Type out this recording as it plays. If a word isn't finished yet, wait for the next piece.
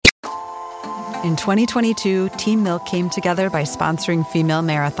In 2022, Team Milk came together by sponsoring female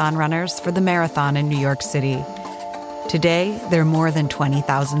marathon runners for the marathon in New York City. Today, they're more than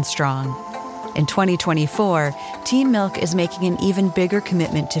 20,000 strong. In 2024, Team Milk is making an even bigger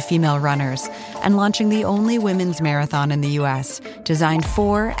commitment to female runners and launching the only women's marathon in the U.S. designed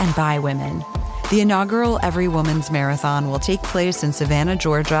for and by women. The inaugural Every Woman's Marathon will take place in Savannah,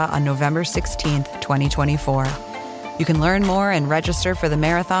 Georgia on November 16th, 2024. You can learn more and register for the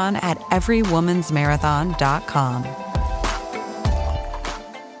marathon at everywomansmarathon.com.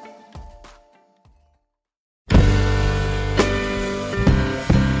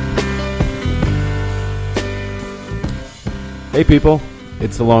 Hey people,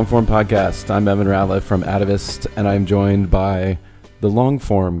 it's the Longform Podcast. I'm Evan Ratliff from Atavist, and I'm joined by the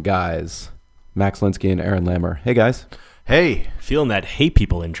Longform guys, Max Linsky and Aaron Lammer. Hey guys. Hey. Feeling that Hey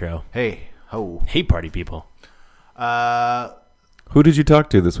People intro. Hey. Ho. Hey Party People. Who did you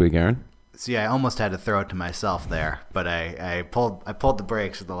talk to this week, Aaron? See, I almost had to throw it to myself there, but I pulled the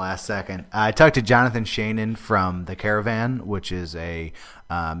brakes at the last second. I talked to Jonathan Shainin from The Caravan, which is a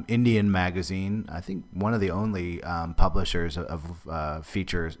Indian magazine. I think one of the only publishers of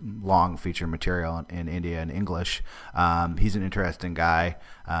features, long feature material in India in English. He's an interesting guy.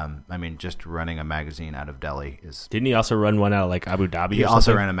 I mean, just running a magazine out of Delhi is. Didn't he also run one out of like Abu Dhabi? He or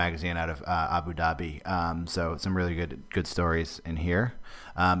also something? ran a magazine out of Abu Dhabi. So some really good stories in here.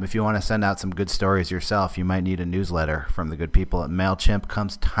 If you want to send out some good stories yourself, you might need a newsletter from the good people at MailChimp.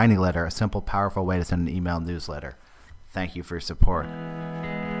 Comes Tiny Letter, a simple, powerful way to send an email newsletter. Thank you for your support.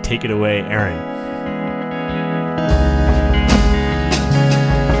 Take it away, Aaron.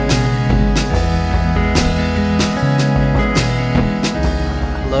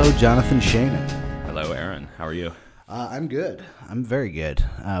 Hello, Jonathan Shainin. Hello, Aaron. How are you? I'm good. I'm very good.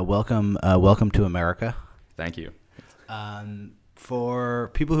 Welcome to America. Thank you.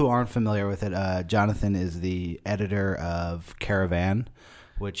 For people who aren't familiar with it, Jonathan is the editor of Caravan,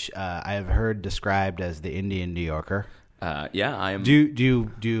 which I have heard described as the Indian New Yorker. Yeah, I am.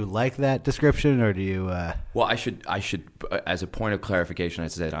 Do you like that description, or do you? Well, I should, as a point of clarification, I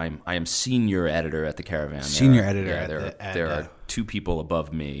said I am senior editor at the Caravan. Senior editor. There are two people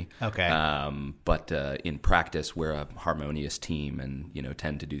above me. Okay. But in practice, we're a harmonious team, and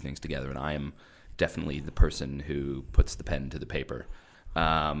tend to do things together. And I am definitely the person who puts the pen to the paper.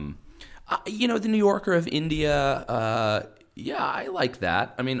 The New Yorker of India. Yeah, I like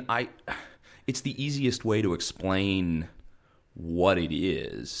that. I mean, it's the easiest way to explain what it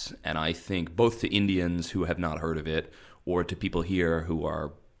is, and I think both to Indians who have not heard of it, or to people here who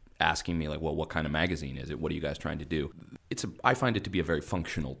are asking me like, well, what kind of magazine is it? What are you guys trying to do? I find it to be a very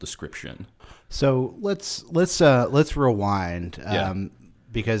functional description. So let's rewind. Yeah.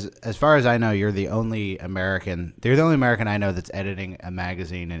 Because as far as I know, you're the only American I know that's editing a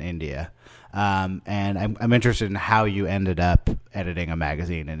magazine in India. And I'm interested in how you ended up editing a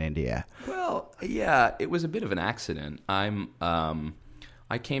magazine in India. Well, yeah, it was a bit of an accident. I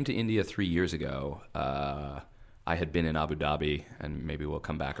came to India 3 years ago. I had been in Abu Dhabi, and maybe we'll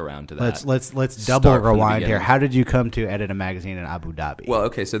come back around to that. Let's double rewind here. How did you come to edit a magazine in Abu Dhabi? Well,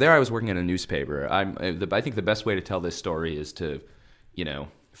 okay, so there I was working in a newspaper. I think the best way to tell this story is to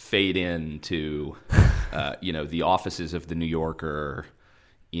fade into, the offices of the New Yorker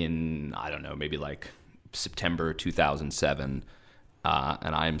in, I don't know, maybe like September 2007.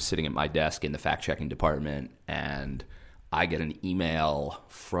 And I'm sitting at my desk in the fact-checking department, and I get an email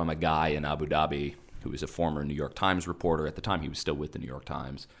from a guy in Abu Dhabi who was a former New York Times reporter. At the time, he was still with the New York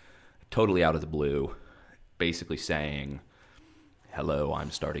Times, totally out of the blue, basically saying, hello, I'm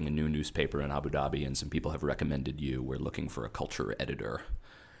starting a new newspaper in Abu Dhabi, and some people have recommended you. We're looking for a culture editor.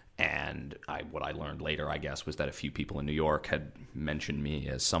 And what I learned later, I guess, was that a few people in New York had mentioned me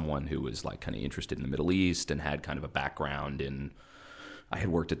as someone who was like kind of interested in the Middle East and had kind of a background in. I had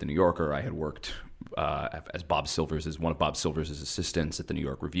worked at the New Yorker. I had worked as one of Bob Silver's assistants at the New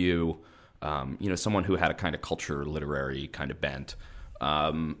York Review. Someone who had a kind of culture, literary kind of bent.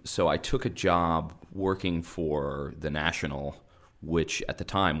 So I took a job working for The National, which at the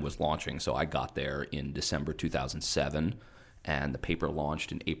time was launching. So I got there in December 2007, and the paper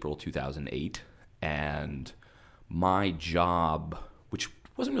launched in April 2008. And my job, which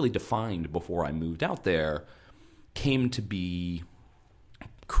wasn't really defined before I moved out there, came to be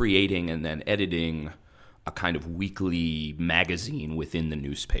creating and then editing a kind of weekly magazine within the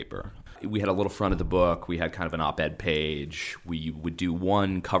newspaper. We had a little front of the book. We had kind of an op-ed page. We would do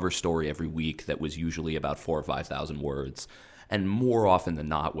one cover story every week that was usually about 4,000 or 5,000 words. And more often than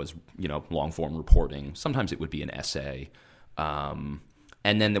not was, long-form reporting. Sometimes it would be an essay. And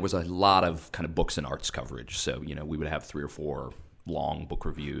then there was a lot of kind of books and arts coverage. So, we would have 3 or 4 long book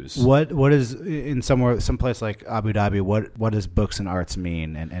reviews. What is in someplace like Abu Dhabi? What does books and arts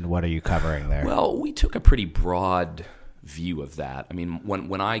mean, and what are you covering there? Well, we took a pretty broad view of that. I mean,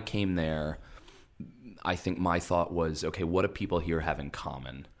 when I came there, I think my thought was, okay, what do people here have in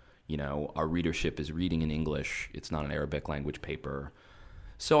common? You know, our readership is reading in English. It's not an Arabic language paper.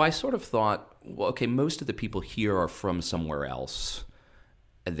 So I sort of thought, well, okay, most of the people here are from somewhere else.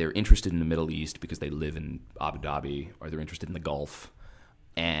 And they're interested in the Middle East because they live in Abu Dhabi, or they're interested in the Gulf.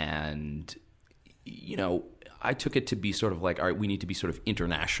 And, you know, I took it to be sort of like, all right, we need to be sort of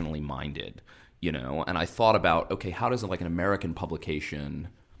internationally minded, you know. And I thought about, okay, how does like an American publication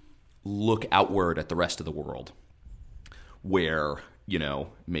look outward at the rest of the world, where, you know,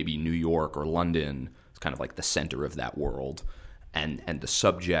 maybe New York or London is kind of like the center of that world, and the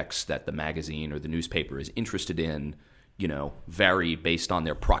subjects that the magazine or the newspaper is interested in, you know, vary based on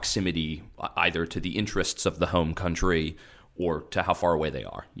their proximity either to the interests of the home country or to how far away they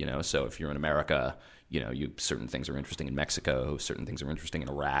are, you know. So if you're in America, you know, certain things are interesting in Mexico, certain things are interesting in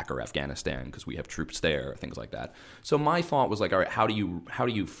Iraq or Afghanistan because we have troops there, things like that. So my thought was like, all right, how do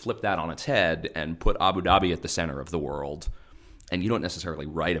you flip that on its head and put Abu Dhabi at the center of the world? And you don't necessarily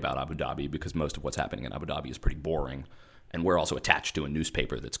write about Abu Dhabi because most of what's happening in Abu Dhabi is pretty boring. And we're also attached to a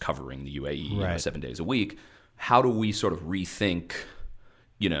newspaper that's covering the UAE, you know, 7 days a week. How do we sort of rethink,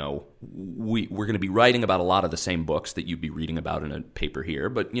 you know, we're going to be writing about a lot of the same books that you'd be reading about in a paper here,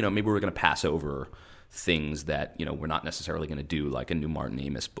 but, you know, maybe we're going to pass over things that, you know, we're not necessarily going to do, like a new Martin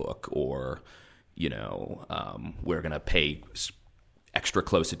Amis book, or, you know, we're going to pay extra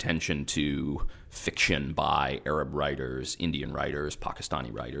close attention to fiction by Arab writers, Indian writers,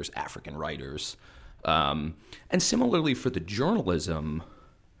 Pakistani writers, African writers. And similarly for the journalism,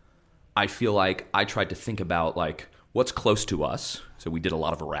 I feel like I tried to think about like what's close to us. So we did a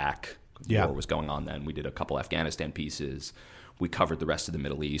lot of Iraq. War was going on then. We did a couple Afghanistan pieces. We covered the rest of the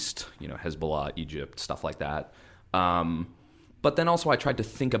Middle East, you know, Hezbollah, Egypt, stuff like that. But then also I tried to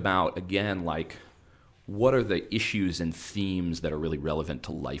think about, again, like what are the issues and themes that are really relevant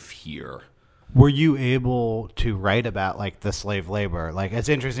to life here? Were you able to write about like the slave labor? Like, it's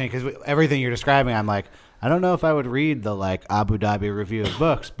interesting because everything you're describing, I'm like, I don't know if I would read the like Abu Dhabi review of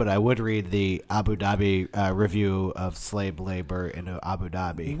books, but I would read the Abu Dhabi review of slave labor in Abu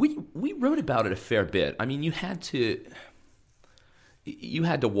Dhabi. We wrote about it a fair bit. I mean, you had to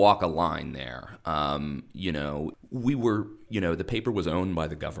walk a line there. You know, we were, you know, the paper was owned by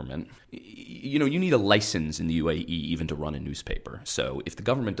the government. You know, you need a license in the UAE even to run a newspaper. So if the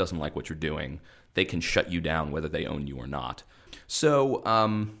government doesn't like what you're doing, they can shut you down whether they own you or not. So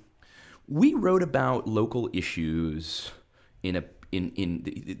we wrote about local issues the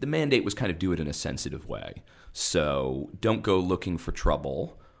mandate was kind of do it in a sensitive way. So don't go looking for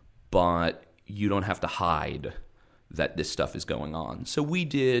trouble, but you don't have to hide that this stuff is going on. So we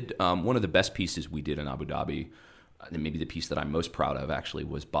did, one of the best pieces we did in Abu Dhabi, and maybe the piece that I'm most proud of actually,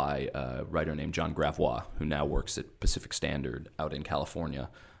 was by a writer named John Gravois, who now works at Pacific Standard out in California,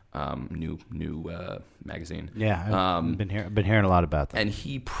 new magazine. Yeah, I've been hearing a lot about that. And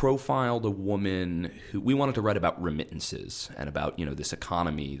he profiled a woman who, we wanted to write about remittances and about, you know, this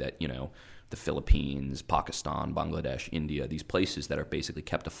economy that, you know, the Philippines, Pakistan, Bangladesh, India, these places that are basically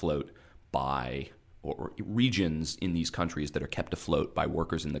kept afloat by, or regions in these countries that are kept afloat by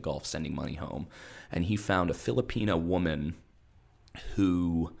workers in the Gulf sending money home. And he found a Filipina woman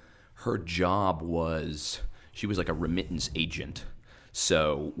who, her job was, she was like a remittance agent.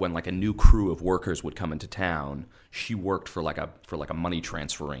 So when like a new crew of workers would come into town, she worked for like a money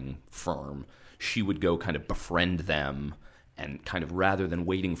transferring firm. She would go kind of befriend them, and kind of rather than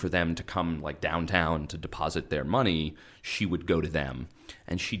waiting for them to come like downtown to deposit their money, she would go to them.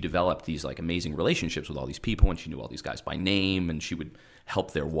 And she developed these like amazing relationships with all these people, and she knew all these guys by name, and she would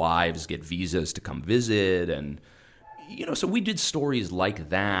help their wives get visas to come visit. And, you know, so we did stories like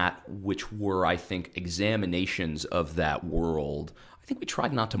that, which were, I think, examinations of that world. I think we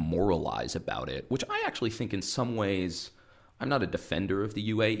tried not to moralize about it, which I actually think in some ways, I'm not a defender of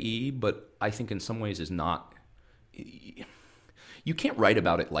the UAE, but I think in some ways is not, you can't write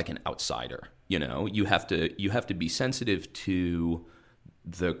about it like an outsider. You know, you have to be sensitive to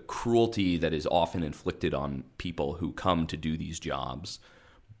the cruelty that is often inflicted on people who come to do these jobs,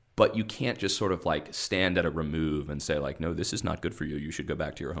 but you can't just sort of like stand at a remove and say like, no, this is not good for you. You should go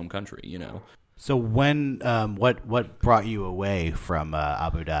back to your home country, you know? So when, what brought you away from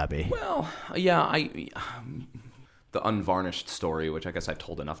Abu Dhabi? Well, yeah, the unvarnished story, which I guess I've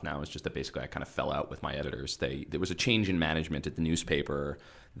told enough now, is just that basically I kind of fell out with my editors. There was a change in management at the newspaper.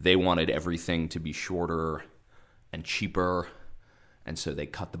 They wanted everything to be shorter and cheaper. And so they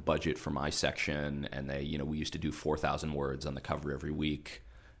cut the budget for my section, and we used to do 4,000 words on the cover every week.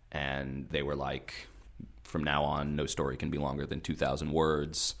 And they were like, from now on, no story can be longer than 2,000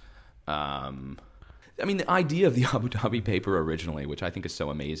 words. The idea of the Abu Dhabi paper originally, which I think is so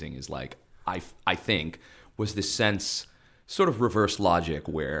amazing, is like, I think, was this sense, sort of reverse logic,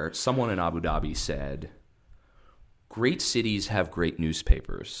 where someone in Abu Dhabi said, great cities have great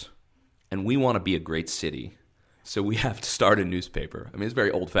newspapers, and we want to be a great city, so we have to start a newspaper. I mean, it's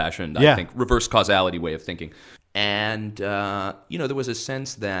very old-fashioned, I think, reverse causality way of thinking. And, there was a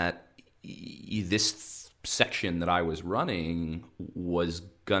sense that this section that I was running was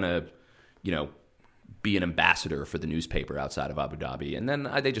going to, be an ambassador for the newspaper outside of Abu Dhabi. And then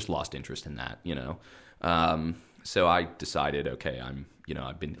they just lost interest in that, So I decided, okay, Abu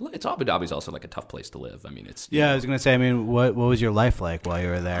Dhabi's also like a tough place to live. I mean, it's... I was going to say, what was your life like while you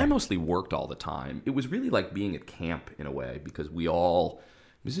were there? I mostly worked all the time. It was really like being at camp in a way, because it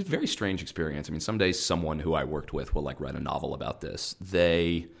was a very strange experience. I mean, some days someone who I worked with will like write a novel about this.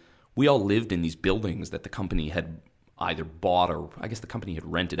 We all lived in these buildings that the company had either bought, or I guess the company had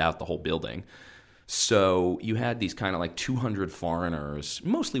rented out the whole building. So you had these kind of like 200 foreigners,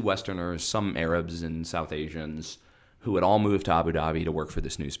 mostly Westerners, some Arabs and South Asians, who had all moved to Abu Dhabi to work for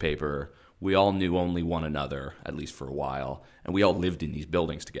this newspaper. We all knew only one another, at least for a while, and we all lived in these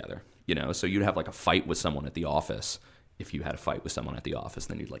buildings together. So you'd have like a fight with someone at the office. If you had a fight with someone at the office,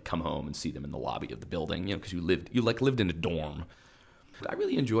 then you'd like come home and see them in the lobby of the building, because you lived in a dorm. I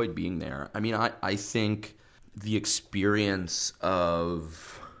really enjoyed being there. I mean, I think the experience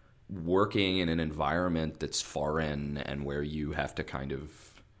of working in an environment that's foreign and where you have to kind of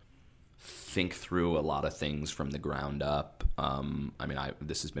think through a lot of things from the ground up.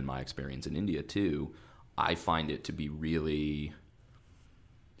 This has been my experience in India too. I find it to be really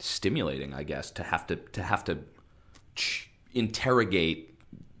stimulating, I guess, to have to interrogate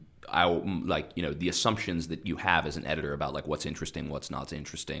the assumptions that you have as an editor about like what's interesting, what's not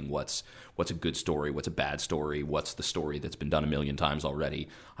interesting, what's a good story, what's a bad story, what's the story that's been done a million times already.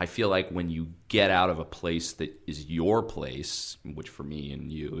 I feel like when you get out of a place that is your place, which for me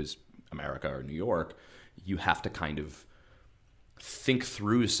and you is America or New York, you have to kind of think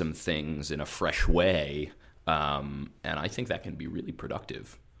through some things in a fresh way, and I think that can be really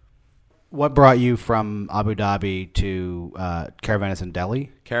productive. What brought you from Abu Dhabi to Caravan is in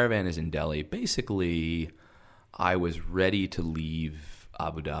Delhi? Caravan is in Delhi. Basically, I was ready to leave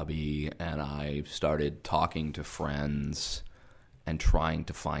Abu Dhabi, and I started talking to friends and trying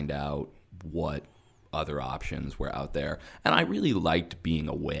to find out what other options were out there. And I really liked being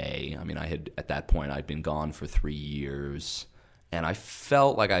away. I mean, at that point, I'd been gone for 3 years, and I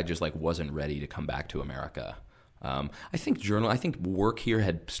felt like I just like wasn't ready to come back to America. I think work here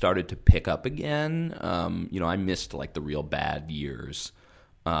had started to pick up again. I missed like the real bad years.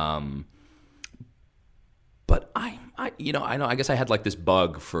 But I guess I had like this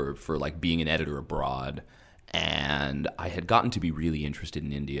bug for like being an editor abroad, and I had gotten to be really interested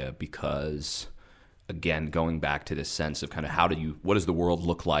in India because, again, going back to this sense of kind of what does the world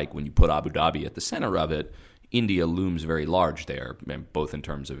look like when you put Abu Dhabi at the center of it? India looms very large there, both in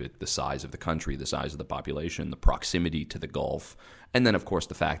terms of the size of the country, the size of the population, the proximity to the Gulf, and then, of course,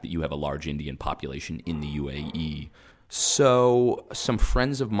 the fact that you have a large Indian population in the UAE. So some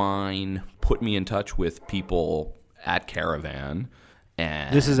friends of mine put me in touch with people at Caravan.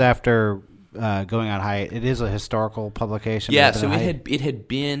 And this is after going on high. It is a historical publication. Yeah, so it had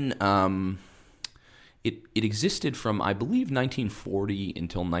been it existed from, I believe, 1940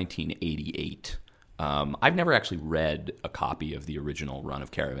 until 1988. I've never actually read a copy of the original run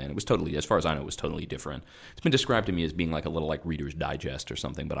of Caravan. It was totally, as far as I know, it was totally different. It's been described to me as being like a little like Reader's Digest or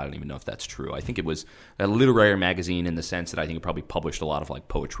something, but I don't even know if that's true. I think it was a literary magazine in the sense that I think it probably published a lot of like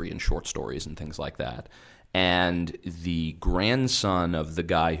poetry and short stories and things like that. And the grandson of the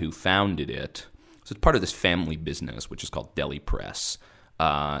guy who founded it, so it's part of this family business, which is called Delhi Press.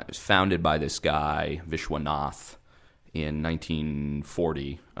 It was founded by this guy, Vishwanath, in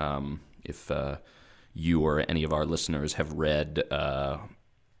 1940. If you or any of our listeners have read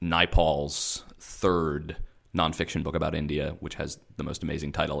Naipaul's third nonfiction book about India, which has the most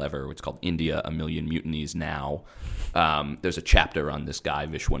amazing title ever, which is called India, A Million Mutinies Now. There's a chapter on this guy,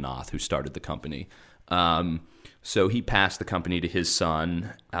 Vishwanath, who started the company. So he passed the company to his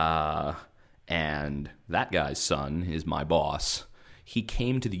son, and that guy's son is my boss. He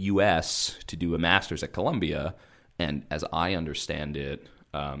came to the U.S. to do a master's at Columbia, and as I understand it,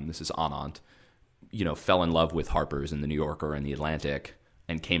 this is Anant, fell in love with Harper's and the New Yorker and the Atlantic,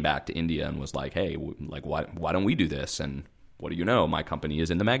 and came back to India and was like, hey, like why don't we do this? And what do you know? My company is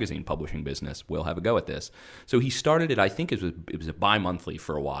in the magazine publishing business. We'll have a go at this. So he started it, I think it was a bi-monthly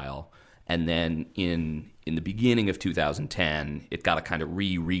for a while. And then in the beginning of 2010, it got a kind of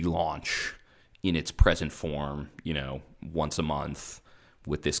relaunch in its present form, once a month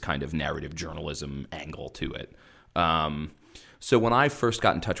with this kind of narrative journalism angle to it. So when I first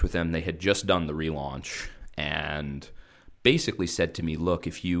got in touch with them, they had just done the relaunch and basically said to me, look,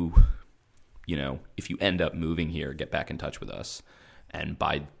 if you end up moving here, get back in touch with us. And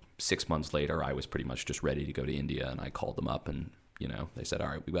by 6 months later, I was pretty much just ready to go to India, and I called them up and, they said, all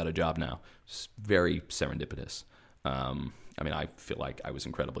right, we've got a job now. It's very serendipitous. I feel like I was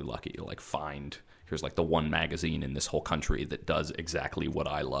incredibly lucky to find, here's the one magazine in this whole country that does exactly what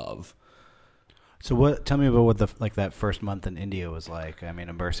I love. So tell me about what that first month in India was like.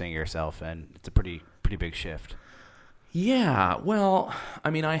 Immersing yourself, and it's a pretty big shift. Yeah, well,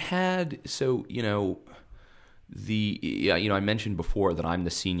 I mentioned before that I'm the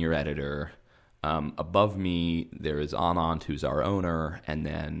senior editor. Above me, there is Anand, who's our owner, and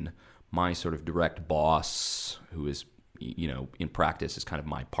then my sort of direct boss, who is, in practice is kind of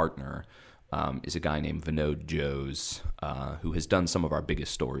my partner, is a guy named Vinod Jose, who has done some of our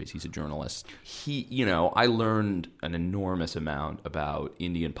biggest stories. He's a journalist. I learned an enormous amount about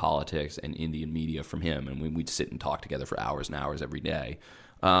Indian politics and Indian media from him, and we'd sit and talk together for hours and hours every day.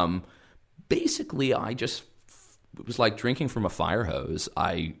 Basically, it was like drinking from a fire hose.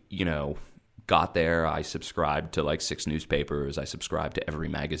 I got there, I subscribed to 6 newspapers. I subscribed to every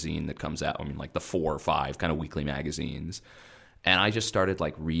magazine that comes out. The 4 or 5 kind of weekly magazines. And I just started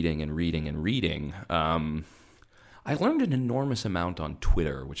reading and reading and reading. I learned an enormous amount on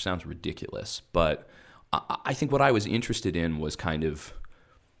Twitter, which sounds ridiculous. But I think what I was interested in was kind of,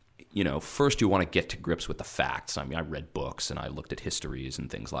 first you want to get to grips with the facts. I read books and I looked at histories and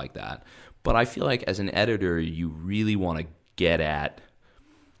things like that. But I feel like as an editor, you really want to get at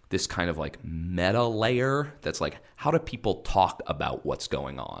this kind of meta layer that's how do people talk about what's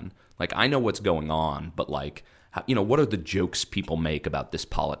going on? I know what's going on, but what are the jokes people make about this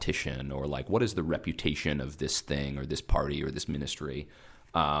politician, or what is the reputation of this thing or this party or this ministry?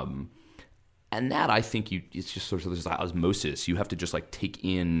 And that, I think, it's just sort of this osmosis. You have to just take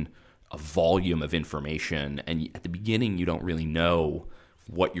in a volume of information, and at the beginning you don't really know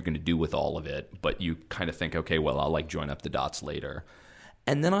what you're going to do with all of it, but you kind of think, okay, well, I'll join up the dots later.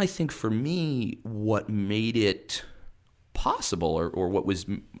 And then I think for me, what made it possible, or what was,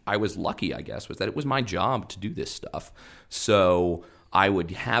 I was lucky, I guess, was that it was my job to do this stuff. So I would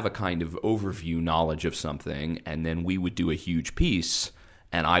have a kind of overview knowledge of something, and then we would do a huge piece,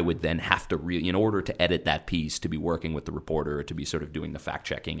 and I would then have to in order to edit that piece, to be working with the reporter, to be sort of doing the fact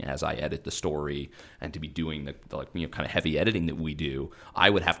checking as I edit the story, and to be doing the kind of heavy editing that we do,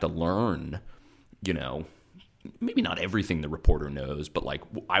 I would have to learn, maybe not everything the reporter knows, but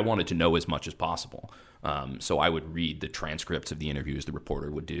I wanted to know as much as possible. So I would read the transcripts of the interviews the reporter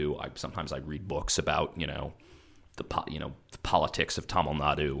would do. Sometimes I'd read books about, the politics of Tamil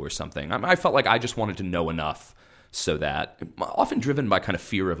Nadu or something. I felt like I just wanted to know enough, so that, often driven by kind of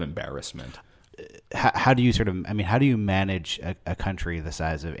fear of embarrassment. How do you how do you manage a country the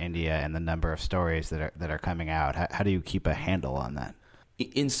size of India and the number of stories that are coming out? How do you keep a handle on that?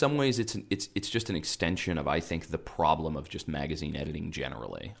 In some ways, it's just an extension of, I think, the problem of just magazine editing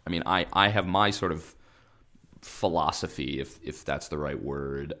generally. I have my sort of philosophy, if that's the right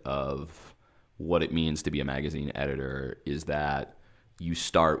word, of what it means to be a magazine editor, is that you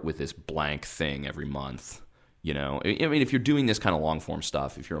start with this blank thing every month. If you're doing this kind of long form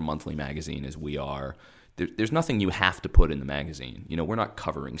stuff, if you're a monthly magazine as we are, there's nothing you have to put in the magazine. We're not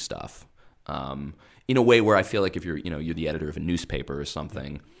covering stuff. In a way where I feel like if you're the editor of a newspaper or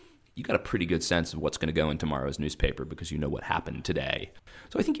something, you got a pretty good sense of what's going to go in tomorrow's newspaper because you know what happened today.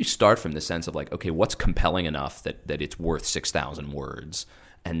 So I think you start from the sense of okay, what's compelling enough that it's worth 6,000 words?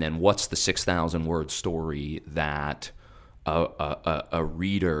 And then what's the 6,000 word story that a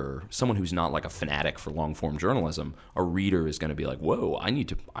reader, someone who's not a fanatic for long form journalism, a reader is going to be whoa,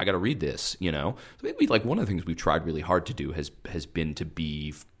 I got to read this, So maybe one of the things we've tried really hard to do has been to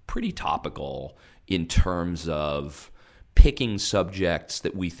be pretty topical in terms of picking subjects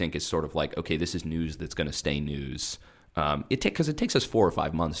that we think is sort of okay, this is news that's going to stay news. Because it takes us 4 or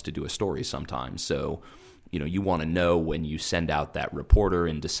 5 months to do a story sometimes. So, you want to know when you send out that reporter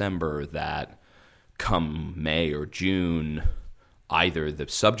in December that come May or June, either the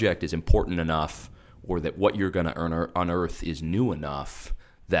subject is important enough or that what you're going to unearth is new enough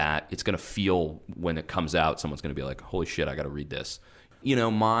that it's going to feel, when it comes out, someone's going to be holy shit, I got to read this.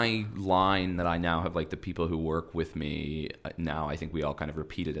 My line that I now have, the people who work with me now, I think we all kind of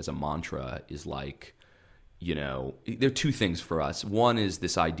repeat it as a mantra, is there are two things for us. One is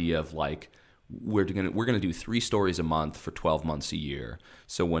this idea of like, we're gonna do 3 stories a month for 12 months a year.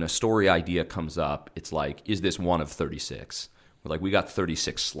 So when a story idea comes up, it's like, is this one of 36? We're like, we got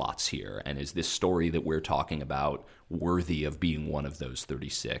 36 slots here, and is this story that we're talking about worthy of being one of those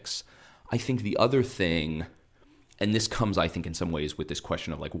 36? I think the other thing, and this comes, I think, in some ways with this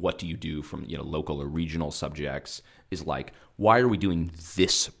question of like, what do you do from local or regional subjects, is like, why are we doing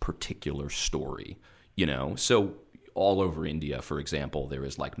this particular story? So all over India, for example, there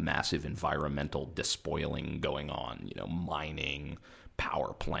is like massive environmental despoiling going on, mining,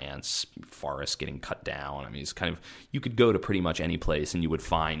 power plants, forests getting cut down. I mean, it's kind of, you could go to pretty much any place and you would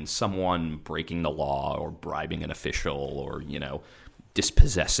find someone breaking the law or bribing an official or,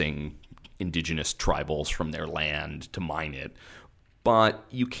 dispossessing indigenous tribals from their land to mine it. But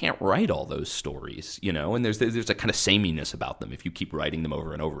you can't write all those stories, and there's a kind of sameness about them if you keep writing them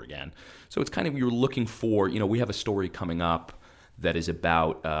over and over again. So it's kind of, you're looking for, we have a story coming up that is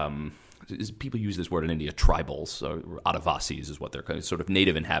about, people use this word in India, tribals, or Adivasis is what they're called, sort of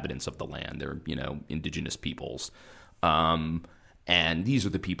native inhabitants of the land. They're, indigenous peoples. And these are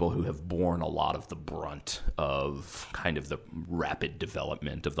the people who have borne a lot of the brunt of kind of the rapid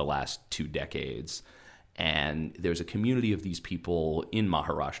development of the last 2 decades. And there's a community of these people in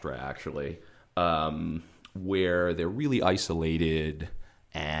Maharashtra, actually, where they're really isolated,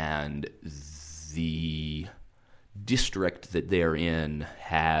 and the district that they're in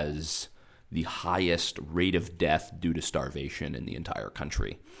has the highest rate of death due to starvation in the entire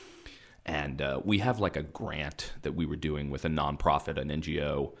country. And we have like a grant that we were doing with a nonprofit, an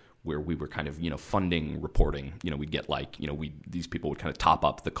NGO, where we were kind of, funding reporting. We'd get like, these people would kind of top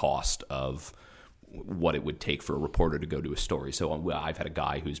up the cost of what it would take for a reporter to go to a story. So I've had a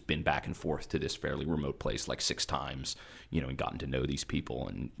guy who's been back and forth to this fairly remote place like 6 times, and gotten to know these people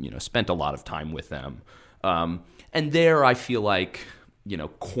and, spent a lot of time with them. And there I feel like,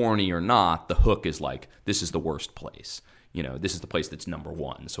 corny or not, the hook is like, this is the worst place. This is the place that's number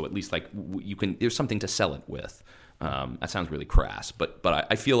 1. So at least like there's something to sell it with. That sounds really crass, but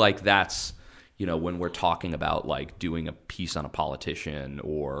I feel like that's, when we're talking about like doing a piece on a politician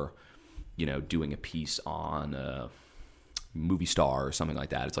or, doing a piece on a movie star or something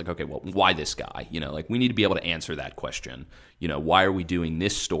like that, it's like, okay, well, why this guy? Like we need to be able to answer that question. Why are we doing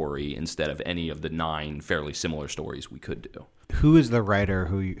this story instead of any of the 9 fairly similar stories we could do? Who is the writer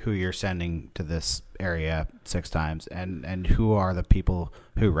who you're sending to this area 6 times, and who are the people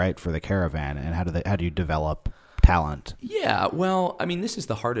who write for the Caravan, and how do you develop talent? Yeah, well, I mean, this is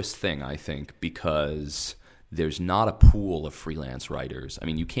the hardest thing, I think, because there's not a pool of freelance writers. I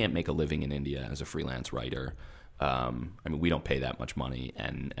mean, you can't make a living in India as a freelance writer. I mean, we don't pay that much money,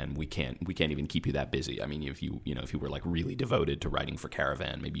 and we can't even keep you that busy. I mean, if you were like really devoted to writing for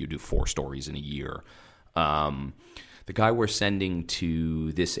Caravan, maybe you do 4 stories in a year. The guy we're sending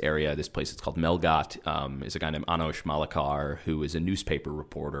to this area, this place, it's called Melgat, is a guy named Anosh Malakar, who is a newspaper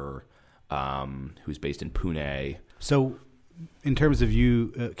reporter who's based in Pune. So in terms of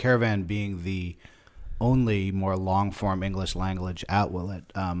you, Caravan being the only more long-form English language outlet,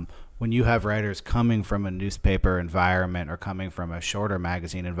 when you have writers coming from a newspaper environment or coming from a shorter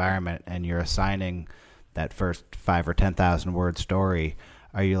magazine environment and you're assigning that first 5 or 10,000 word story,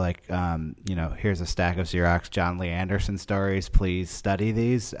 are you like, here's a stack of Xerox John Lee Anderson stories, please study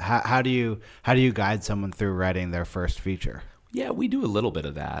these? How do you guide someone through writing their first feature? Yeah, we do a little bit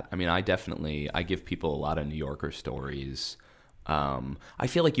of that. I mean, I give people a lot of New Yorker stories. I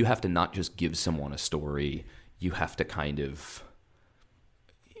feel like you have to not just give someone a story, you have to kind of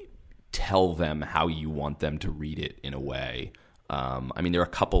tell them how you want them to read it in a way. I mean, there are a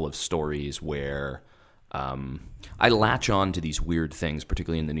couple of stories where I latch on to these weird things,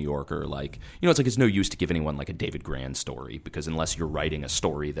 particularly in the New Yorker. Like, it's like it's no use to give anyone like a David Grand story, because unless you're writing a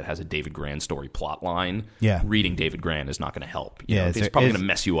story that has a David Grand story plot line, reading David Grand is not going to help. It's probably going to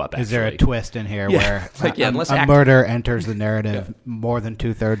mess you up, actually. Is there a twist in here where a murder enters the narrative more than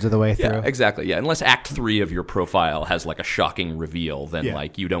 2/3 of the way through? Yeah, exactly. Yeah, unless Act 3 of your profile has like a shocking reveal, then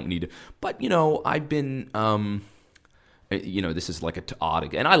like you don't need to. But, I've been... this is like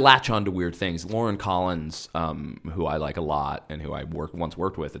odd, and I latch on to weird things. Lauren Collins, who I like a lot and who I once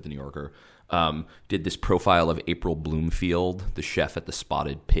worked with at the New Yorker, did this profile of April Bloomfield, the chef at the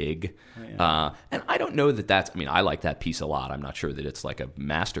Spotted Pig. Oh, yeah. And I don't know that that's, I like that piece a lot. I'm not sure that it's like a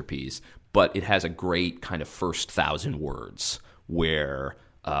masterpiece, but it has a great kind of first 1,000 words where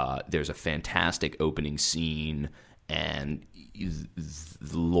there's a fantastic opening scene, and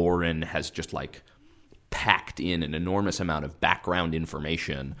Lauren has just like packed in an enormous amount of background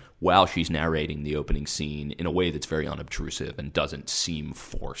information while she's narrating the opening scene in a way that's very unobtrusive and doesn't seem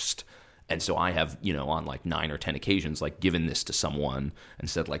forced. And so I have, on like 9 or 10 occasions, like given this to someone and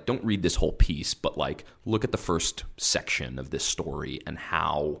said, like, don't read this whole piece, but like look at the first section of this story and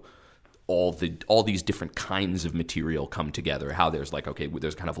how all these different kinds of material come together. How there's like, okay,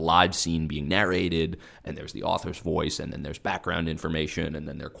 there's kind of live scene being narrated, and there's the author's voice, and then there's background information, and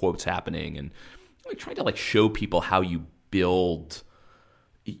then there are quotes happening, and like trying to like show people how you build,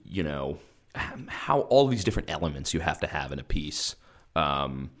 how all these different elements you have to have in a piece.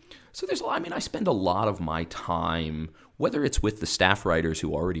 So there's a lot. I mean, I spend a lot of my time, whether it's with the staff writers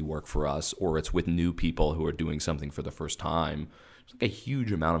who already work for us or it's with new people who are doing something for the first time. It's like a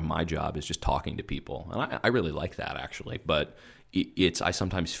huge amount of my job is just talking to people. And I really like that, actually. But I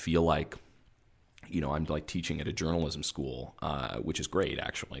sometimes feel like, I'm like teaching at a journalism school, which is great,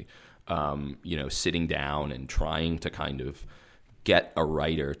 actually. Sitting down and trying to kind of get a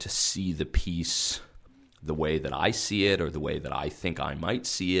writer to see the piece the way that I see it or the way that I think I might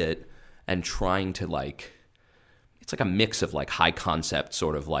see it, and trying to like, it's like a mix of like high concept,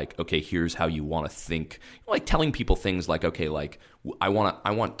 sort of like, okay, here's how you want to think, like telling people things like, okay, like I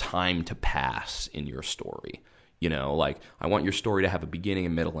want time to pass in your story, like I want your story to have a beginning, a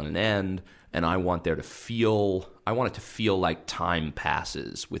middle, and an end, and I want it to feel like time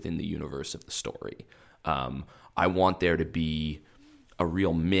passes within the universe of the story. I want there to be a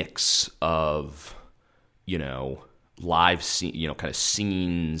real mix of live scene, kind of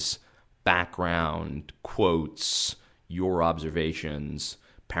scenes, background, quotes, your observations,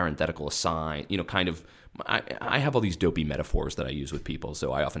 parenthetical aside, kind of, I have all these dopey metaphors that I use with people.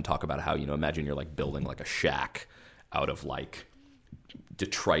 So I often talk about how, imagine you're like building like a shack out of like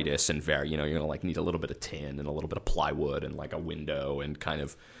detritus and you're going to like need a little bit of tin and a little bit of plywood and like a window and kind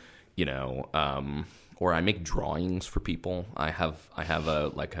of, or I make drawings for people. I have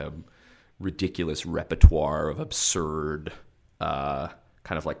a ridiculous repertoire of absurd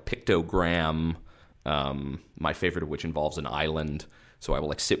kind of like pictogram, my favorite of which involves an island. So I will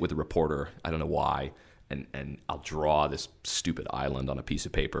like sit with a reporter, I don't know why, and I'll draw this stupid island on a piece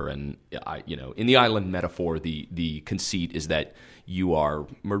of paper. And in the island metaphor, the conceit is that you are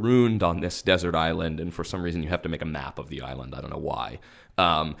marooned on this desert island, and for some reason you have to make a map of the island. I don't know why.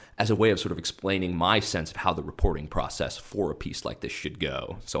 As a way of sort of explaining my sense of how the reporting process for a piece like this should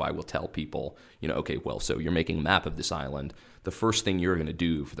go. So I will tell people, okay, well, so you're making a map of this island. The first thing you're going to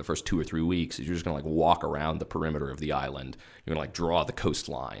do for the first 2 or 3 weeks is you're just going to like walk around the perimeter of the island. You're going to like draw the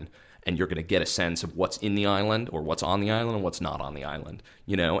coastline, and you're going to get a sense of what's in the island or what's on the island and what's not on the island,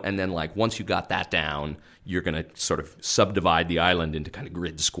 and then like once you got that down, you're going to sort of subdivide the island into kind of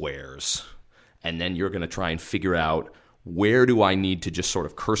grid squares, and then you're going to try and figure out, where do I need to just sort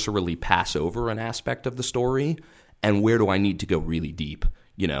of cursorily pass over an aspect of the story, and where do I need to go really deep?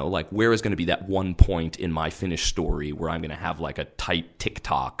 Like where is going to be that one point in my finished story where I'm going to have like a tight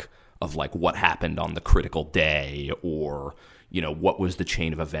tick-tock of like what happened on the critical day, or what was the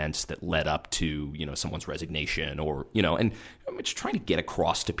chain of events that led up to someone's resignation, or and I'm just trying to get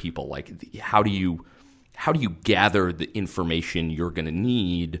across to people like how do you gather the information you're going to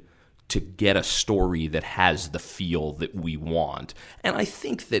need to get a story that has the feel that we want. And I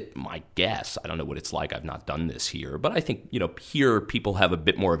think that my guess, I don't know what it's like, I've not done this here, but I think, here people have a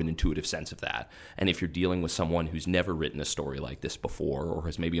bit more of an intuitive sense of that. And if you're dealing with someone who's never written a story like this before, or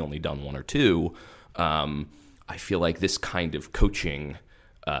has maybe only done 1 or 2, I feel like this kind of coaching,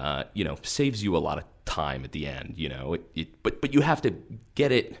 saves you a lot of time at the end, but you have to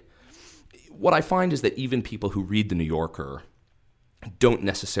get it. What I find is that even people who read The New Yorker don't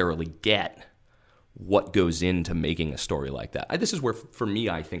necessarily get what goes into making a story like that. This is where, for me,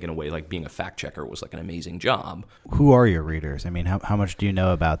 I think in a way, like being a fact checker was like an amazing job. Who are your readers? I mean, how much do you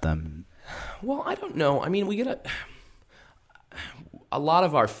know about them? Well, I don't know. I mean, we get a lot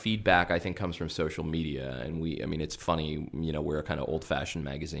of our feedback, I think, comes from social media, and it's funny, we're a kind of old-fashioned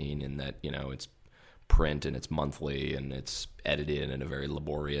magazine in that, it's print and it's monthly and it's edited in a very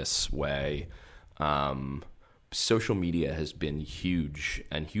laborious way. Social media has been huge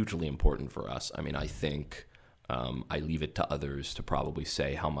and hugely important for us. I mean, I think I leave it to others to probably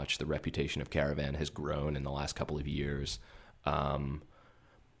say how much the reputation of Caravan has grown in the last couple of years. But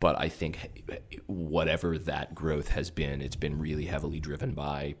I think whatever that growth has been, it's been really heavily driven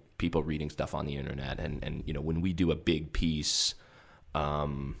by people reading stuff on the internet. And when we do a big piece,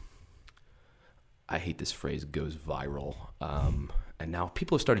 I hate this phrase, goes viral. And now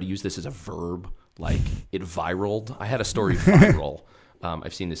people have started to use this as a verb. Like, it viraled. I had a story viral.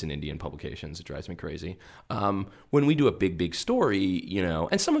 I've seen this in Indian publications. It drives me crazy. When we do a big story,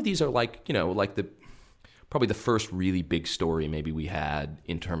 and some of these are like, like probably the first really big story maybe we had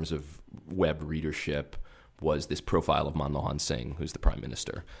in terms of web readership was this profile of Manmohan Singh, who's the prime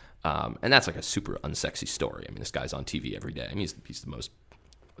minister. And that's like a super unsexy story. I mean, this guy's on TV every day. I mean, he's the most,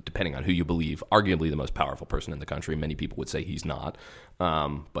 depending on who you believe, arguably the most powerful person in the country. Many people would say he's not.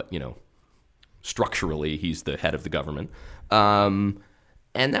 But, structurally, he's the head of the government. And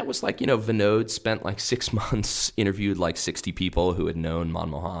that was like, Vinod spent like 6 months, interviewed like 60 people who had known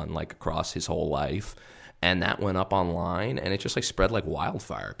Manmohan like across his whole life. And that went up online, and it just like spread like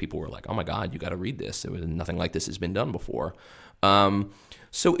wildfire. People were like, "Oh my God, you got to read this. There was nothing like this has been done before."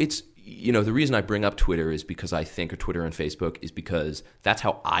 So it's, the reason I bring up Twitter is because I think, or Twitter and Facebook, is because that's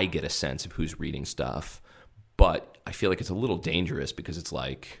how I get a sense of who's reading stuff. But I feel like it's a little dangerous because it's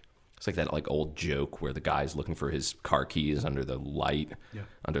like that like old joke where the guy's looking for his car keys under the light,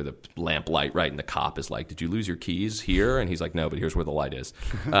 under the lamp light, right? And the cop is like, "Did you lose your keys here?" And he's like, "No, but here's where the light is."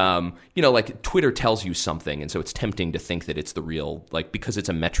 Like Twitter tells you something, and so it's tempting to think that it's the real, like, because it's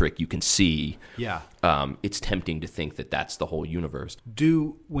a metric you can see. Yeah. It's tempting to think that that's the whole universe.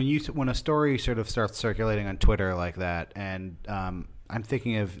 When a story sort of starts circulating on Twitter like that, and I'm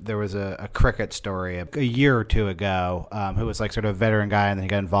thinking of, there was a cricket story a year or two ago, who was like sort of a veteran guy, and then he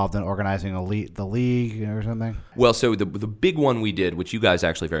got involved in organizing the league or something. Well, so the big one we did, which you guys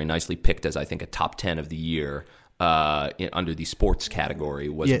actually very nicely picked as I think a top 10 of the year under the sports category,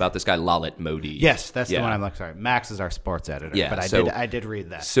 was about this guy Lalit Modi. Yes, that's the one I'm like. Sorry, Max is our sports editor. Yeah, but I did read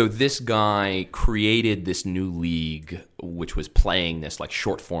that. So this guy created this new league, which was playing this like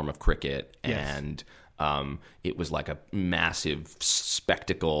short form of cricket, and it was like a massive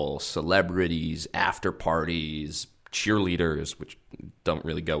spectacle, celebrities, after parties, cheerleaders, which don't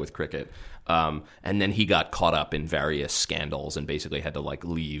really go with cricket. And then he got caught up in various scandals and basically had to like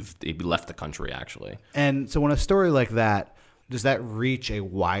leave. He left the country, actually. And so when a story like that, does that reach a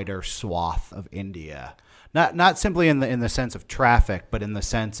wider swath of India? Not simply in the sense of traffic, but in the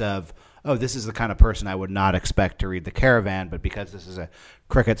sense of, oh, this is the kind of person I would not expect to read The Caravan, but because this is a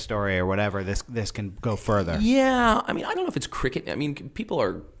cricket story or whatever, this can go further. Yeah, I mean, I don't know if it's cricket. I mean, people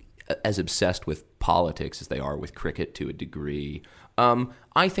are as obsessed with politics as they are with cricket to a degree.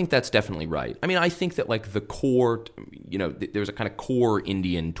 I think that's definitely right. I mean, I think that like the core, there's a kind of core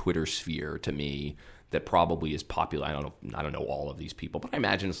Indian Twitter sphere to me that probably is popular. I don't know all of these people, but I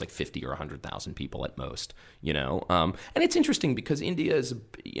imagine it's like 50 or 100,000 people at most, And it's interesting because India is,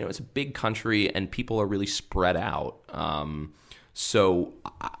 it's a big country and people are really spread out. So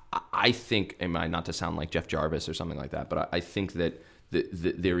I think, not to sound like Jeff Jarvis or something like that, but I think that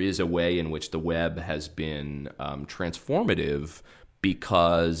there is a way in which the web has been transformative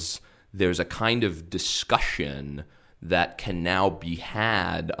because there's a kind of discussion that can now be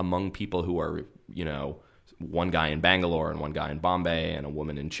had among people who are, one guy in Bangalore and one guy in Bombay and a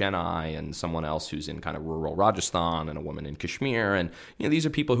woman in Chennai and someone else who's in kind of rural Rajasthan and a woman in Kashmir. And, these are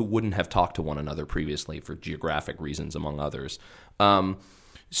people who wouldn't have talked to one another previously for geographic reasons, among others.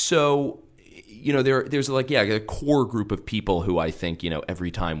 So, there's like, a core group of people who I think,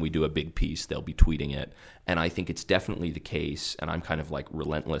 every time we do a big piece, they'll be tweeting it. And I think it's definitely the case. And I'm kind of like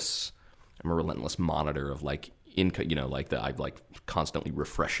relentless. I'm a relentless monitor of like, I'm like constantly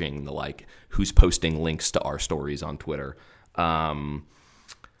refreshing the like who's posting links to our stories on Twitter. I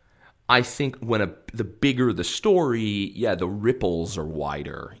think when the bigger the story, the ripples are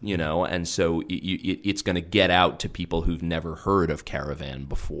wider, and so it's going to get out to people who've never heard of Caravan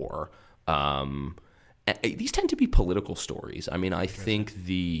before. These tend to be political stories. I mean, I think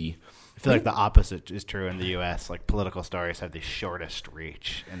I feel like the opposite is true in the U.S. Like political stories have the shortest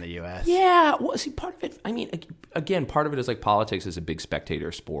reach in the U.S. Yeah, well, see, part of it. I mean, again, part of it is like politics is a big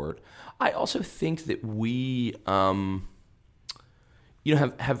spectator sport. I also think that we, have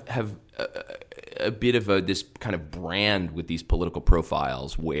a bit of this kind of brand with these political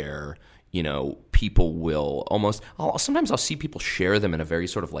profiles where people will sometimes I'll see people share them in a very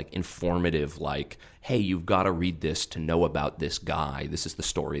sort of like informative, like, hey, you've got to read this to know about this guy. This is the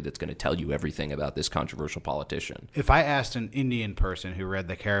story that's going to tell you everything about this controversial politician. If I asked an Indian person who read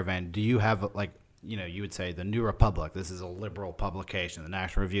The Caravan, do you have like, you would say the New Republic, this is a liberal publication, the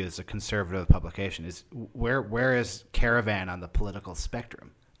National Review is a conservative publication. Where is Caravan on the political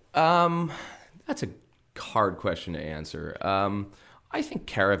spectrum? That's a hard question to answer. I think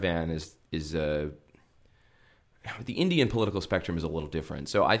Caravan is the Indian political spectrum is a little different.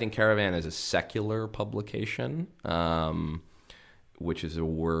 So I think Caravan is a secular publication, which is a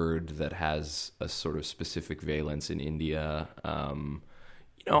word that has a sort of specific valence in India.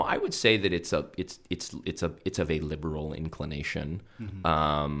 I would say that it's of a liberal inclination.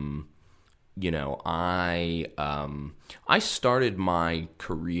 Mm-hmm. I started my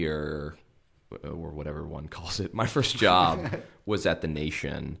career, or whatever one calls it. My first job was at The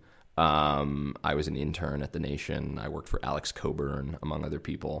Nation, I was an intern at The Nation. I worked for Alex Coburn, among other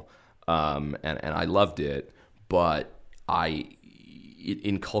people, and I loved it. But it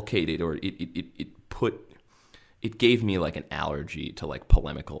inculcated, or it gave me like an allergy to like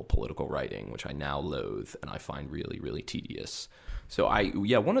polemical political writing, which I now loathe and I find really, really tedious. So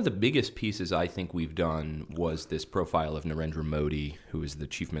one of the biggest pieces I think we've done was this profile of Narendra Modi, who is the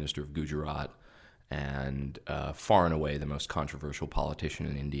chief minister of Gujarat, and far and away the most controversial politician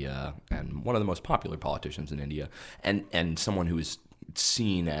in India, and one of the most popular politicians in India, and someone who is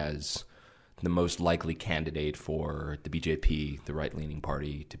seen as the most likely candidate for the BJP, the right-leaning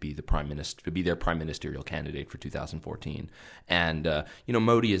party, to be their prime ministerial candidate for 2014. And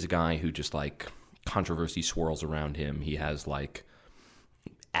Modi is a guy who just like controversy swirls around him. He has like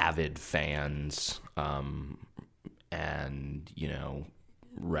avid fans, and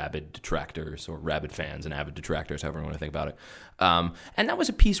rabid detractors, or rabid fans and avid detractors, however you want to think about it. And that was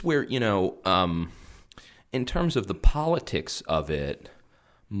a piece where in terms of the politics of it,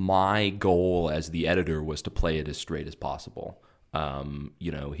 my goal as the editor was to play it as straight as possible. One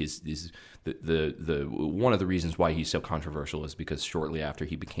of the reasons why he's so controversial is because shortly after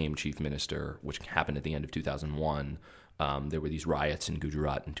he became chief minister, which happened at the end of 2001, there were these riots in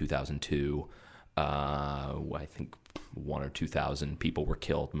Gujarat in 2002. I think 1,000 or 2,000 people were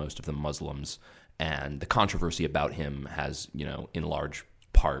killed, most of them Muslims. And the controversy about him has, in large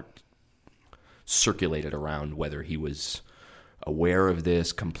part circulated around whether he was aware of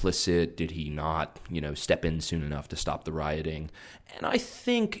this, complicit, did he not, step in soon enough to stop the rioting? And I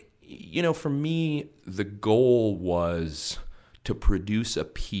think, for me, the goal was to produce a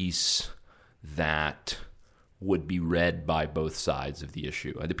piece that would be read by both sides of the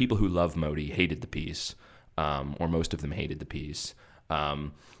issue. The people who love Modi hated the piece, or most of them hated the piece.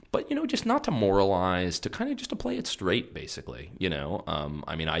 But, just not to moralize, to kind of just to play it straight, basically,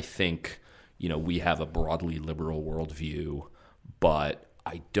 I think, we have a broadly liberal worldview, but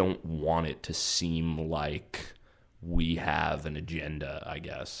I don't want it to seem like we have an agenda, I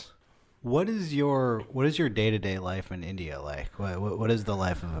guess. What is your day-to-day life in India like? What is the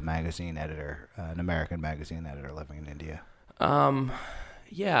life of a magazine editor, an American magazine editor living in India? I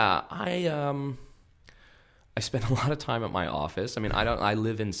spend a lot of time at my office. I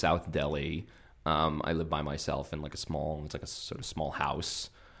live in South Delhi. I live by myself in it's like a sort of small house.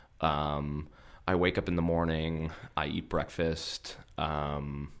 I wake up in the morning, I eat breakfast,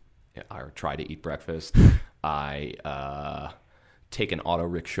 or try to eat breakfast. I take an auto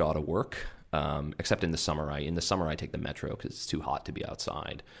rickshaw to work, except in the summer. In the summer I take the metro because it's too hot to be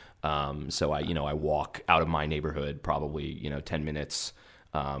outside. So I walk out of my neighborhood probably 10 minutes.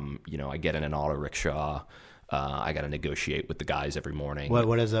 I get in an auto rickshaw. I got to negotiate with the guys every morning.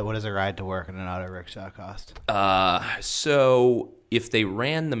 What is a ride to work in an auto rickshaw cost? So if they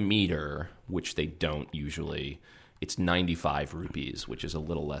ran the meter, which they don't usually, it's 95 rupees, which is a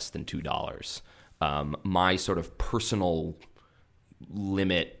little less than $2. My sort of personal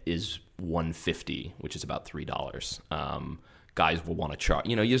limit is 150, which is about $3. Guys will want to charge,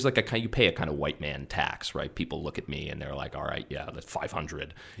 there's you pay a kind of white man tax, right? People look at me and they're like, all right, yeah, that's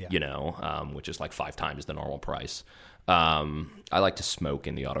 500, which is like 5 times the normal price. I like to smoke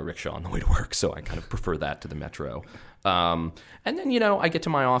in the auto rickshaw on the way to work, so I kind of prefer that to the metro. And then, I get to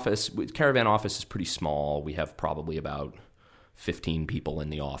my office. Caravan office is pretty small. We have probably about 15 people in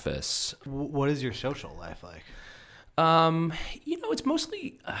the office. What is your social life like? It's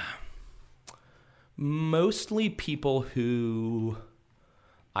mostly people who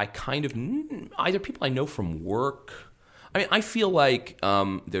I kind of either people I know from work. I feel like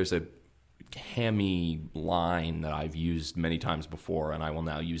there's a hammy line that I've used many times before, and I will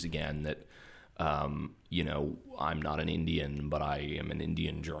now use again, that I'm not an Indian, but I am an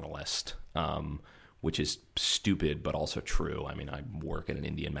Indian journalist, which is stupid but also true. I work at an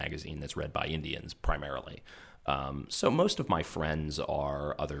Indian magazine that's read by Indians primarily. So most of my friends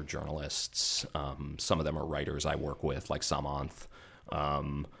are other journalists. Some of them are writers I work with, like Samanth.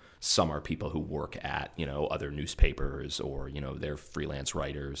 Some are people who work at, other newspapers, or, they're freelance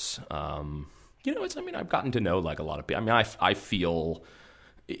writers. I've gotten to know a lot of people. I feel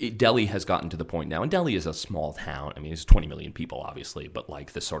Delhi has gotten to the point now, and Delhi is a small town. It's 20 million people, obviously, but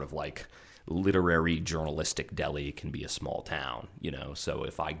the sort of literary journalistic Delhi can be a small town, So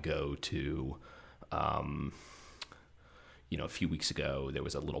if I go to, a few weeks ago, there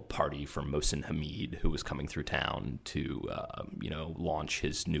was a little party for Mohsin Hamid, who was coming through town to, launch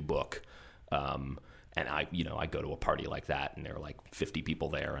his new book. And I go to a party like that, and there are 50 people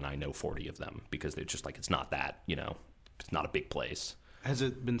there, and I know 40 of them, because they're just it's not that, it's not a big place. Has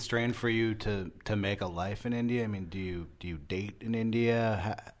it been strained for you to make a life in India? Do you date in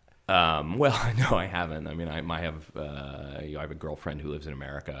India? Well, no, I haven't. I mean, I have I have a girlfriend who lives in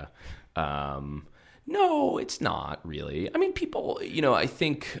America. No, it's not really. I mean, people, I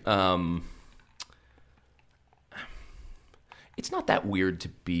think it's not that weird to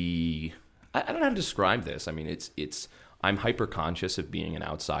be. I don't know how to describe this. I mean, it's. I'm hyper conscious of being an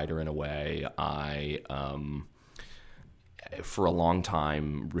outsider in a way. I for a long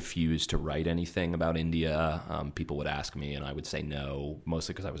time refused to write anything about India. People would ask me, and I would say no,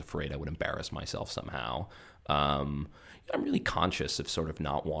 mostly because I was afraid I would embarrass myself somehow. I'm really conscious of sort of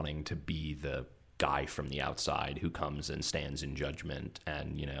not wanting to be the guy from the outside who comes and stands in judgment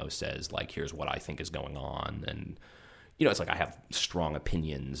and, says, like, here's what I think is going on. And, it's like I have strong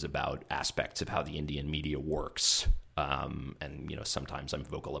opinions about aspects of how the Indian media works. And, sometimes I'm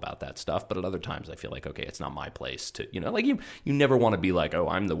vocal about that stuff, but at other times I feel like, okay, it's not my place to, like you never want to be like, oh,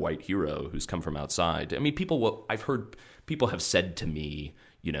 I'm the white hero who's come from outside. I mean, I've heard people have said to me,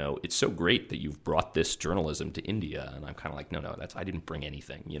 it's so great that you've brought this journalism to India. And I'm kind of like, no, I didn't bring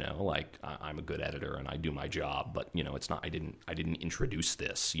anything, like I'm a good editor and I do my job, but it's not, I didn't introduce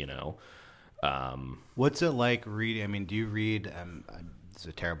this, What's it like reading? I mean, do you read, this is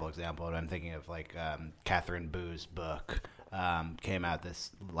a terrible example, but I'm thinking of like Catherine Boo's book came out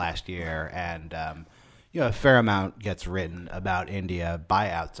this last year, and a fair amount gets written about India by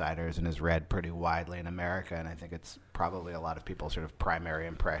outsiders and is read pretty widely in America, and I think it's probably a lot of people's sort of primary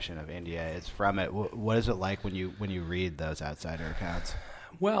impression of India is from it. What is it like when you read those outsider accounts?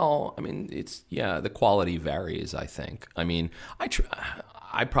 Well, I mean, the quality varies, I think. I mean,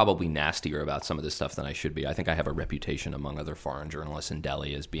 I'm probably nastier about some of this stuff than I should be. I think I have a reputation among other foreign journalists in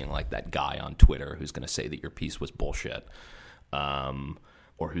Delhi as being like that guy on Twitter who's going to say that your piece was bullshit,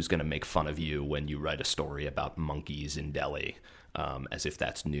 or who's going to make fun of you when you write a story about monkeys in Delhi, as if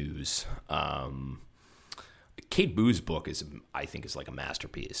that's news. Kate Boo's book I think is like a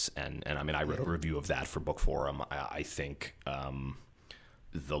masterpiece, and I mean, I wrote a review of that for Book Forum. I think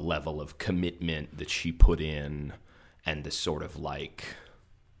the level of commitment that she put in, and the sort of like.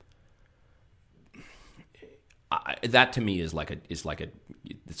 That to me is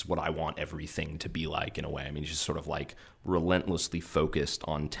it's what I want everything to be like in a way. I mean, it's just sort of like relentlessly focused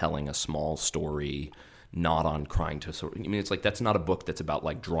on telling a small story, not on trying to sort of, I mean, it's like, that's not a book that's about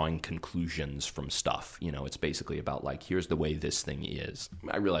like drawing conclusions from stuff. It's basically about like, here's the way this thing is.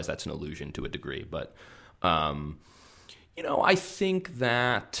 I realize that's an illusion to a degree, but, I think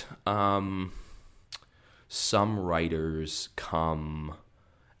that some writers come,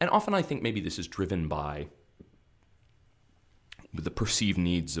 and often I think maybe this is driven by the perceived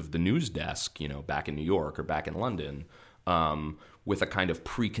needs of the news desk, back in New York or back in London, with a kind of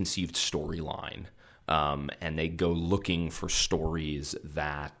preconceived storyline. And they go looking for stories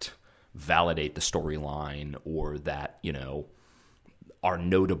that validate the storyline or that, are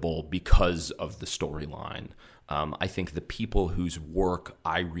notable because of the storyline. I think the people whose work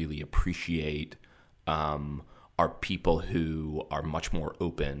I really appreciate are people who are much more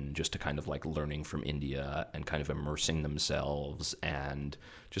open just to kind of like learning from India and kind of immersing themselves and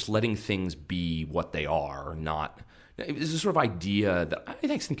just letting things be what they are. There's a sort of idea that I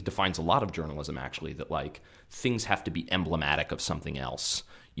think defines a lot of journalism, actually, that like things have to be emblematic of something else,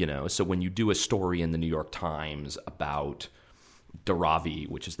 So when you do a story in the New York Times about Dharavi,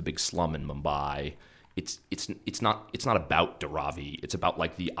 which is the big slum in Mumbai, it's not about Dharavi. It's about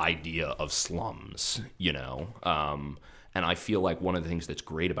like the idea of slums, And I feel like one of the things that's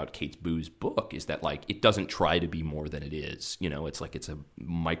great about Kate Boo's book is that like it doesn't try to be more than it is. It's like it's a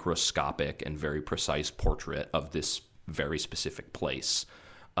microscopic and very precise portrait of this very specific place.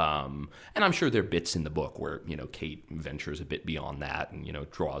 And I'm sure there are bits in the book where, Kate ventures a bit beyond that and,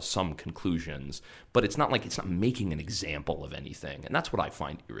 draws some conclusions, but it's not making an example of anything. And that's what I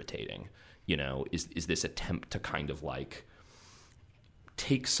find irritating. Is this attempt to kind of like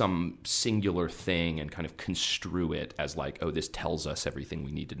take some singular thing and kind of construe it as like, oh, this tells us everything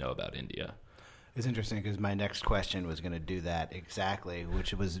we need to know about India. It's interesting because my next question was going to do that exactly,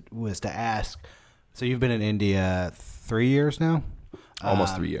 which was to ask, so you've been in India 3 years now?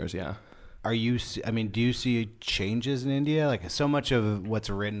 Almost 3 years, yeah. Do you see changes in India? Like so much of what's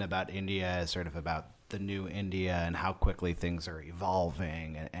written about India is sort of about the new India and how quickly things are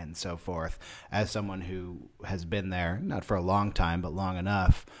evolving and so forth. As someone who has been there, not for a long time, but long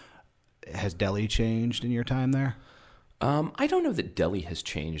enough, has Delhi changed in your time there? I don't know that Delhi has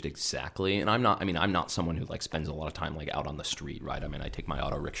changed exactly, and I'm not someone who like spends a lot of time like out on the street, right? I mean, I take my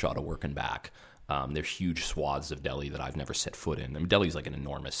auto rickshaw to work and back. There's huge swaths of Delhi that I've never set foot in. I mean, Delhi's like an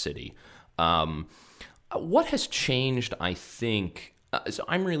enormous city. What has changed, I think, so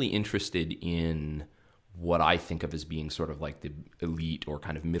I'm really interested in what I think of as being sort of like the elite or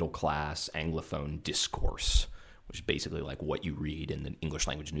kind of middle class Anglophone discourse, which is basically like what you read in the English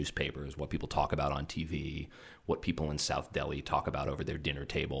language newspapers, what people talk about on TV, what people in South Delhi talk about over their dinner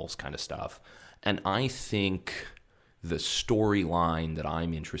tables, kind of stuff. And I think the storyline that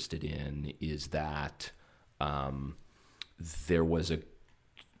I'm interested in is that there was a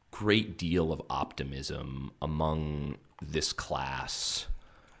great deal of optimism among this class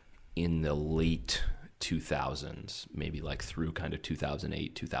in the late 2000s, maybe like through kind of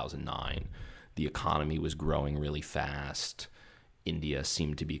 2008, 2009. The economy was growing really fast. India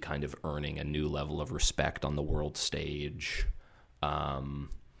seemed to be kind of earning a new level of respect on the world stage.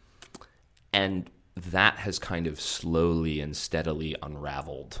 And that has kind of slowly and steadily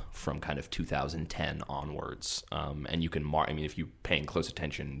unraveled from kind of 2010 onwards. And you can if you're paying close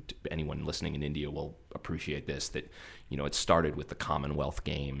attention, to anyone listening in India will appreciate this, that, it started with the Commonwealth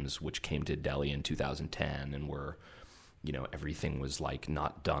Games, which came to Delhi in 2010 and were, everything was like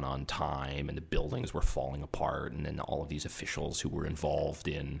not done on time and the buildings were falling apart. And then all of these officials who were involved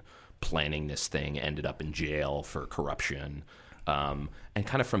in planning this thing ended up in jail for corruption. And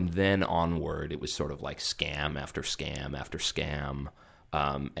kind of from then onward, it was sort of like scam after scam after scam.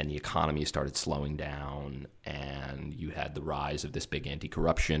 And the economy started slowing down, and you had the rise of this big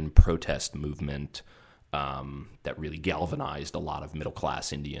anti-corruption protest movement that really galvanized a lot of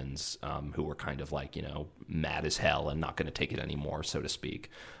middle-class Indians who were kind of like, mad as hell and not going to take it anymore, so to speak.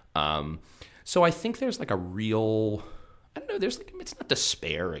 So I think there's like a real... I don't know, there's like, it's not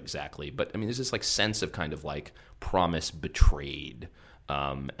despair exactly, but I mean, there's this like sense of kind of like promise betrayed.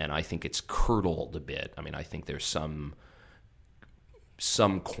 And I think it's curdled a bit. I mean, I think there's some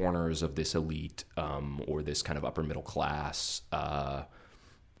corners of this elite or this kind of upper middle class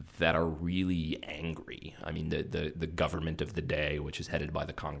that are really angry. I mean, the government of the day, which is headed by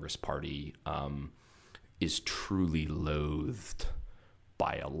the Congress Party, is truly loathed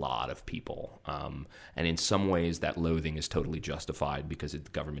by a lot of people. And in some ways that loathing is totally justified because the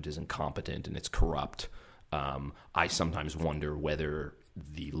government is incompetent and it's corrupt. I sometimes wonder whether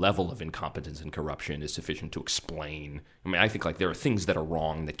the level of incompetence and corruption is sufficient to explain. I mean, I think like there are things that are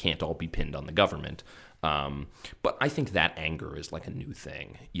wrong that can't all be pinned on the government. But I think that anger is like a new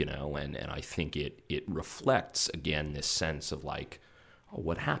thing, and I think it reflects, again, this sense of like,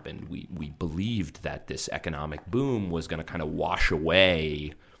 what happened? We believed that this economic boom was going to kind of wash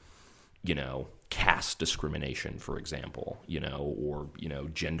away, caste discrimination, for example, or,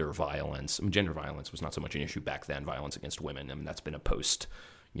 gender violence. I mean, gender violence was not so much an issue back then, violence against women. I mean, that's been a post,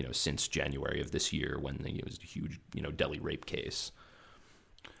 since January of this year when it was a huge, Delhi rape case.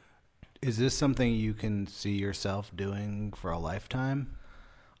 Is this something you can see yourself doing for a lifetime?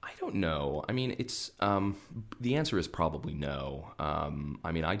 I don't know. I mean, it's the answer is probably no.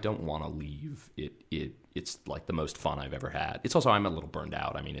 I mean, I don't want to leave. It's like the most fun I've ever had. It's also, I'm a little burned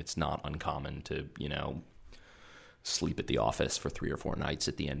out. I mean, it's not uncommon to, sleep at the office for 3 or 4 nights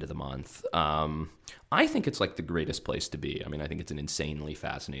at the end of the month. I think it's like the greatest place to be. I mean, I think it's an insanely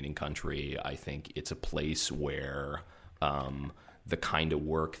fascinating country. I think it's a place where the kind of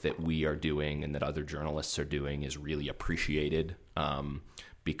work that we are doing and that other journalists are doing is really appreciated.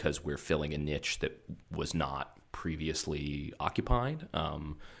 Because we're filling a niche that was not previously occupied. I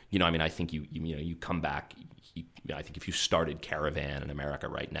mean, I think you come back. I think if you started Caravan in America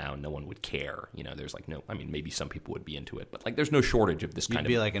right now, no one would care. There's like no. I mean, maybe some people would be into it, but like, there's no shortage of this kind of.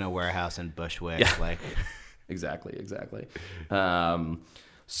 You'd be like in a warehouse in Bushwick, yeah. like. Exactly.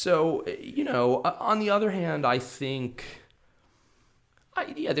 So on the other hand, I think.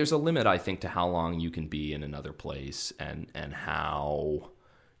 There's a limit, I think, to how long you can be in another place, and how.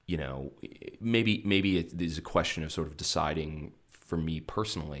 Maybe it is a question of sort of deciding for me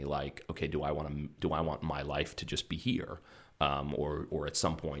personally, like, okay, do I want my life to just be here? Or at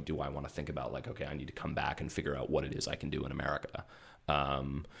some point, do I want to think about like, okay, I need to come back and figure out what it is I can do in America?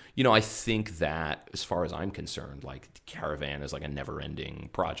 I think that as far as I'm concerned, like Caravan is like a never ending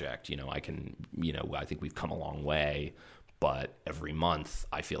project. I think we've come a long way, but every month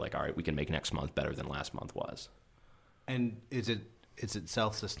I feel like, all right, we can make next month better than last month was. And is it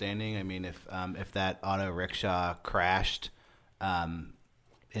self-sustaining? I mean, if that auto rickshaw crashed,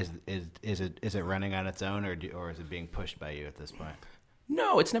 is it running on its own, or is it being pushed by you at this point?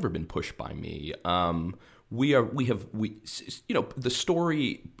 No, it's never been pushed by me. The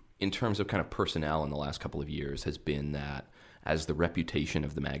story in terms of kind of personnel in the last couple of years has been that as the reputation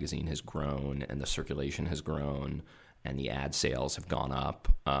of the magazine has grown and the circulation has grown and the ad sales have gone up,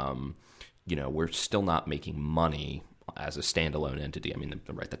 we're still not making money as a standalone entity. I mean,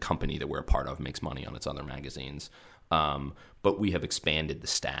 the company that we're a part of makes money on its other magazines. But we have expanded the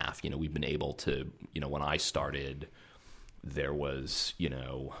staff. We've been able to, when I started, there was,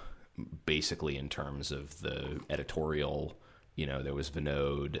 basically in terms of the editorial, there was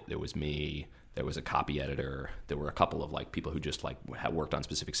Vinod, there was me, there was a copy editor, there were a couple of people who just had worked on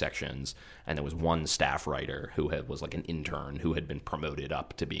specific sections, and there was one staff writer who was an intern who had been promoted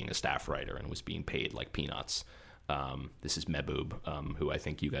up to being a staff writer and was being paid like peanuts. This is Mehboob, who I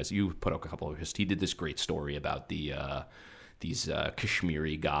think you put up a couple of his. He did this great story about these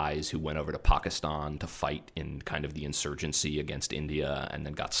Kashmiri guys who went over to Pakistan to fight in kind of the insurgency against India and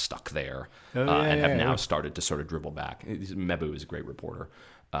then got stuck there and have now started to sort of dribble back. Mehboob is a great reporter.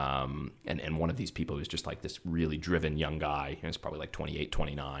 And one of these people is just this really driven young guy, he's probably 28,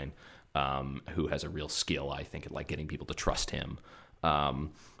 29, who has a real skill, I think, at getting people to trust him.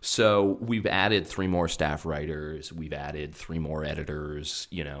 So we've added 3 more staff writers. We've added 3 more editors.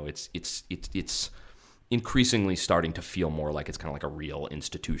 It's increasingly starting to feel more like it's kind of a real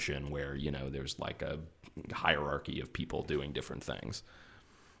institution where, there's a hierarchy of people doing different things.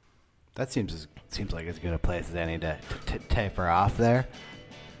 That seems like as good a place as any to taper off there.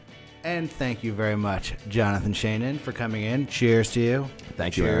 And thank you very much, Jonathan Shainin, for coming in. Cheers to you.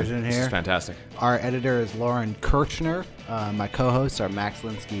 Thank you, Cheers Aaron. in here. This is fantastic. Our editor is Lauren Kirchner. My co-hosts are Max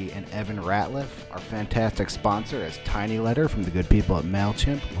Linsky and Evan Ratliff. Our fantastic sponsor is Tiny Letter from the good people at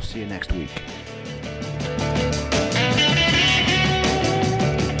MailChimp. We'll see you next week.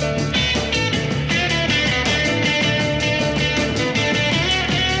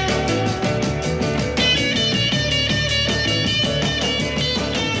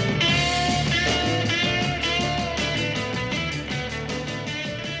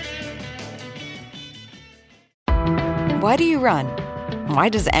 Why do you run? Why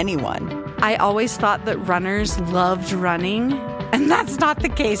does anyone? I always thought that runners loved running, and that's not the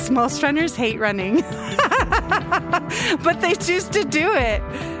case. Most runners hate running, but they choose to do it.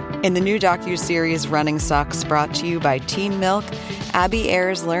 In the new docuseries Running Sucks, brought to you by Teen Milk, Abby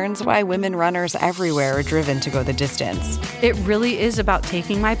Ayers learns why women runners everywhere are driven to go the distance. It really is about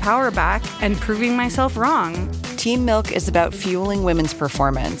taking my power back and proving myself wrong. Teen Milk is about fueling women's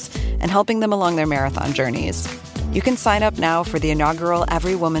performance and helping them along their marathon journeys. You can sign up now for the inaugural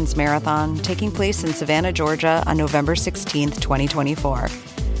Every Woman's Marathon taking place in Savannah, Georgia on November 16th, 2024.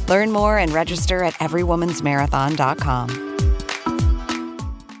 Learn more and register at everywomansmarathon.com.